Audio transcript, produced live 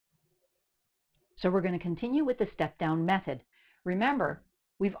So we're going to continue with the step-down method. Remember,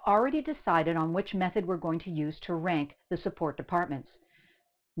 we've already decided on which method we're going to use to rank the support departments.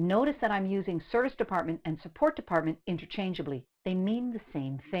 Notice that I'm using service department and support department interchangeably. They mean the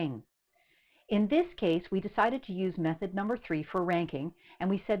same thing. In this case, we decided to use method number 3 for ranking, and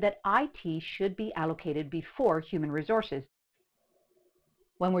we said that IT should be allocated before human resources.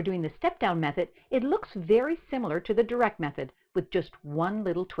 When we're doing the step-down method, it looks very similar to the direct method, with just one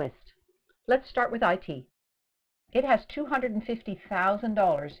little twist. Let's start with IT. It has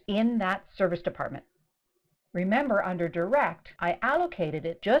 $250,000 in that service department. Remember, under direct, I allocated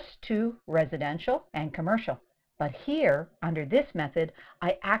it just to residential and commercial. But here, under this method,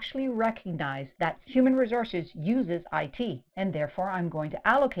 I actually recognize that human resources uses IT, and therefore I'm going to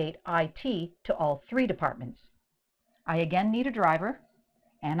allocate IT to all 3 departments. I again need a driver,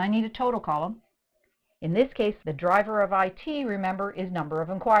 and I need a total column. In this case, the driver of IT, remember, is number of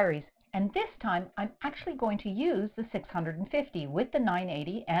inquiries. And this time, I'm actually going to use the 650 with the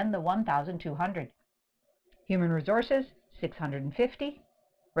 980 and the 1,200. Human resources, 650.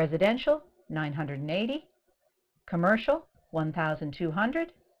 Residential, 980. Commercial,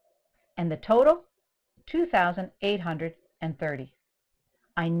 1,200. And the total, 2,830.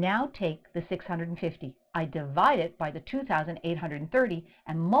 I now take the 650. I divide it by the 2,830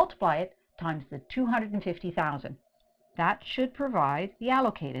 and multiply it times the 250,000. That should provide the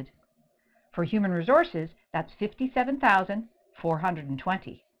allocated. For human resources, that's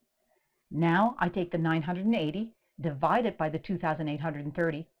 57,420. Now I take the 980, divide it by the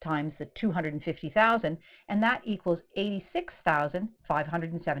 2,830 times the 250,000, and that equals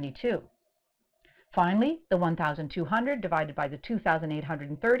 86,572. Finally, the 1,200 divided by the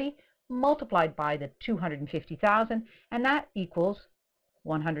 2,830 multiplied by the 250,000, and that equals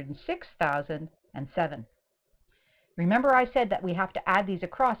 106,007. Remember, I said that we have to add these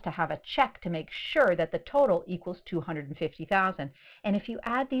across to have a check to make sure that the total equals 250,000. And if you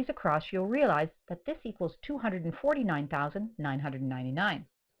add these across, you'll realize that this equals 249,999,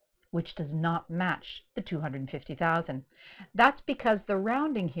 which does not match the 250,000. That's because the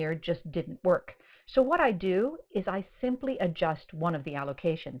rounding here just didn't work. So what I do is I simply adjust one of the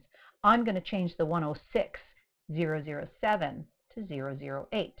allocations. I'm going to change the 106,007 to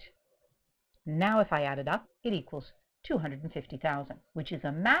 008. Now if I add it up, it equals 250,000, which is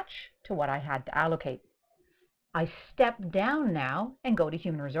a match to what I had to allocate. I step down now and go to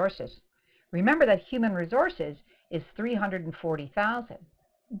human resources. Remember that human resources is 340,000,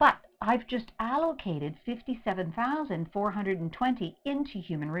 but I've just allocated 57,420 into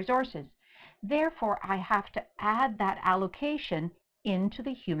human resources. Therefore, I have to add that allocation into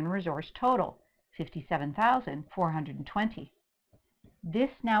the human resource total, 57,420.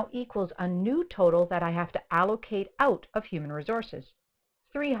 This now equals a new total that I have to allocate out of human resources,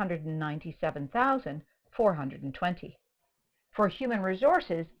 397,420. For human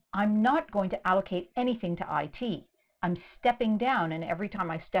resources, I'm not going to allocate anything to IT. I'm stepping down, and every time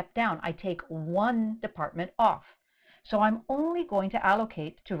I step down, I take one department off. So I'm only going to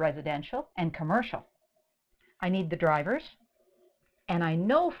allocate to residential and commercial. I need the drivers, and I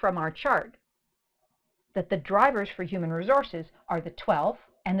know from our chart that the drivers for human resources are the 12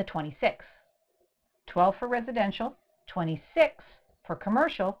 and the 26. 12 for residential, 26 for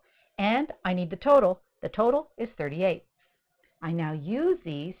commercial, and I need the total. The total is 38. I now use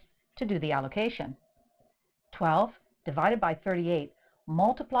these to do the allocation. 12 divided by 38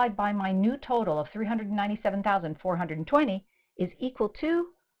 multiplied by my new total of 397,420 is equal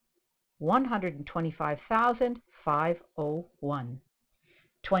to 125,501.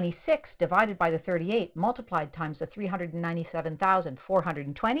 26 divided by the 38 multiplied times the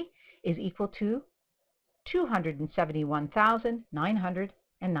 397,420 is equal to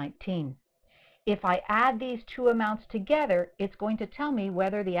 271,919. If I add these two amounts together, it's going to tell me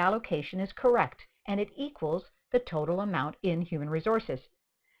whether the allocation is correct, and it equals the total amount in human resources.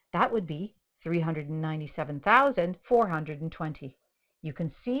 That would be 397,420. You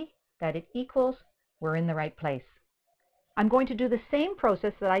can see that it equals, we're in the right place. I'm going to do the same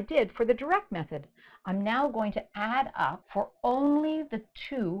process that I did for the direct method. I'm now going to add up for only the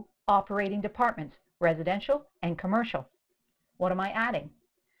 2 operating departments, residential and commercial. What am I adding?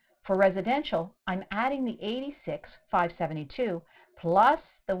 For residential, I'm adding the 86,572 plus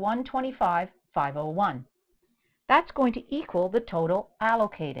the 125,501. That's going to equal the total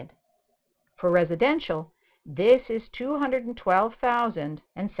allocated. For residential, this is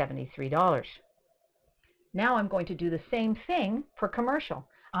 $212,073. Now I'm going to do the same thing for commercial.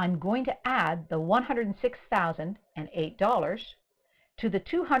 I'm going to add the $106,008 to the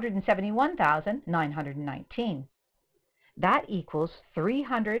 $271,919. That equals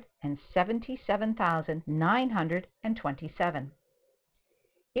 377,927.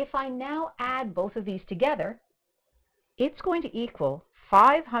 If I now add both of these together, it's going to equal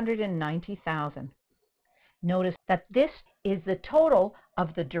 590,000. Notice that this is the total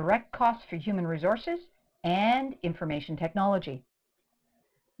of the direct costs for human resources and information technology.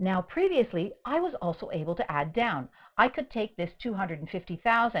 Now previously, I was also able to add down. I could take this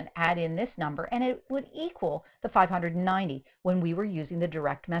 250,000, add in this number, and it would equal the 590 when we were using the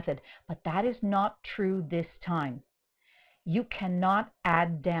direct method. But that is not true this time. You cannot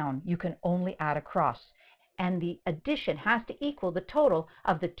add down. You can only add across. And the addition has to equal the total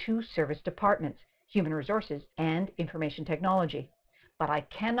of the two service departments, human resources and information technology. But I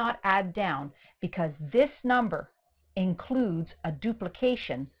cannot add down because this number includes a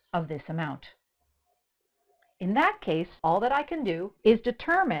duplication of this amount. In that case, all that I can do is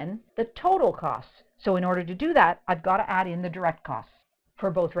determine the total costs. So in order to do that, I've got to add in the direct costs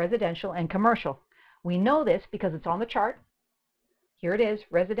for both residential and commercial. We know this because it's on the chart. Here it is,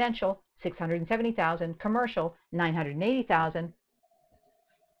 residential, 670,000, commercial, 980,000.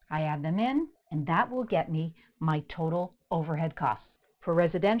 I add them in, and that will get me my total overhead costs. For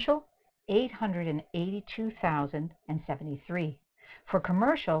residential, 882,073. For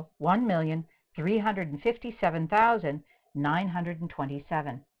commercial,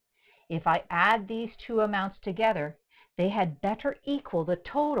 1,357,927. If I add these two amounts together, they had better equal the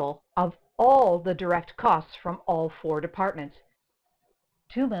total of all the direct costs from all four departments,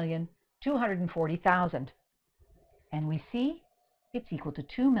 2,240,000. And we see it's equal to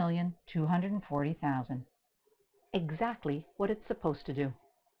 2,240,000. Exactly what it's supposed to do.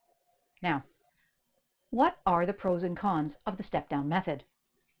 Now, what are the pros and cons of the step-down method?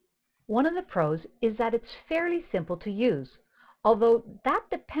 One of the pros is that it's fairly simple to use, although that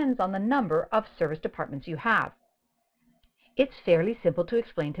depends on the number of service departments you have. It's fairly simple to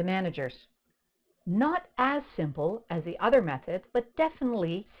explain to managers. Not as simple as the other method, but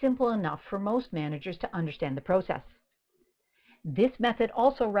definitely simple enough for most managers to understand the process. This method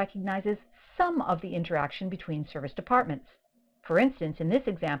also recognizes some of the interaction between service departments. For instance, in this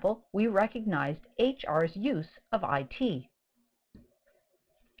example, we recognized HR's use of IT.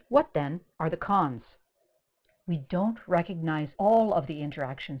 What then are the cons? We don't recognize all of the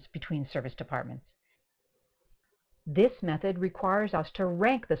interactions between service departments. This method requires us to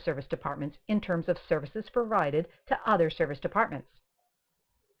rank the service departments in terms of services provided to other service departments.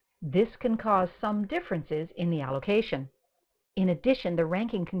 This can cause some differences in the allocation. In addition, the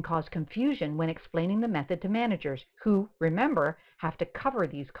ranking can cause confusion when explaining the method to managers who, remember, have to cover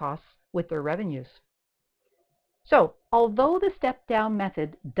these costs with their revenues. So, although the step-down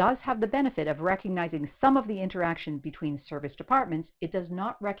method does have the benefit of recognizing some of the interaction between service departments, it does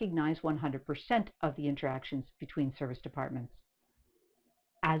not recognize 100% of the interactions between service departments.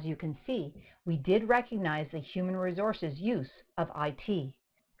 As you can see, we did recognize the human resources use of IT,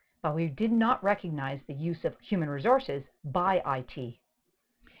 but we did not recognize the use of human resources by IT.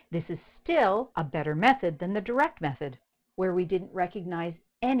 This is still a better method than the direct method, where we didn't recognize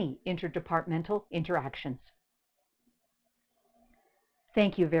any interdepartmental interactions.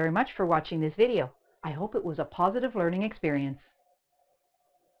 Thank you very much for watching this video. I hope it was a positive learning experience.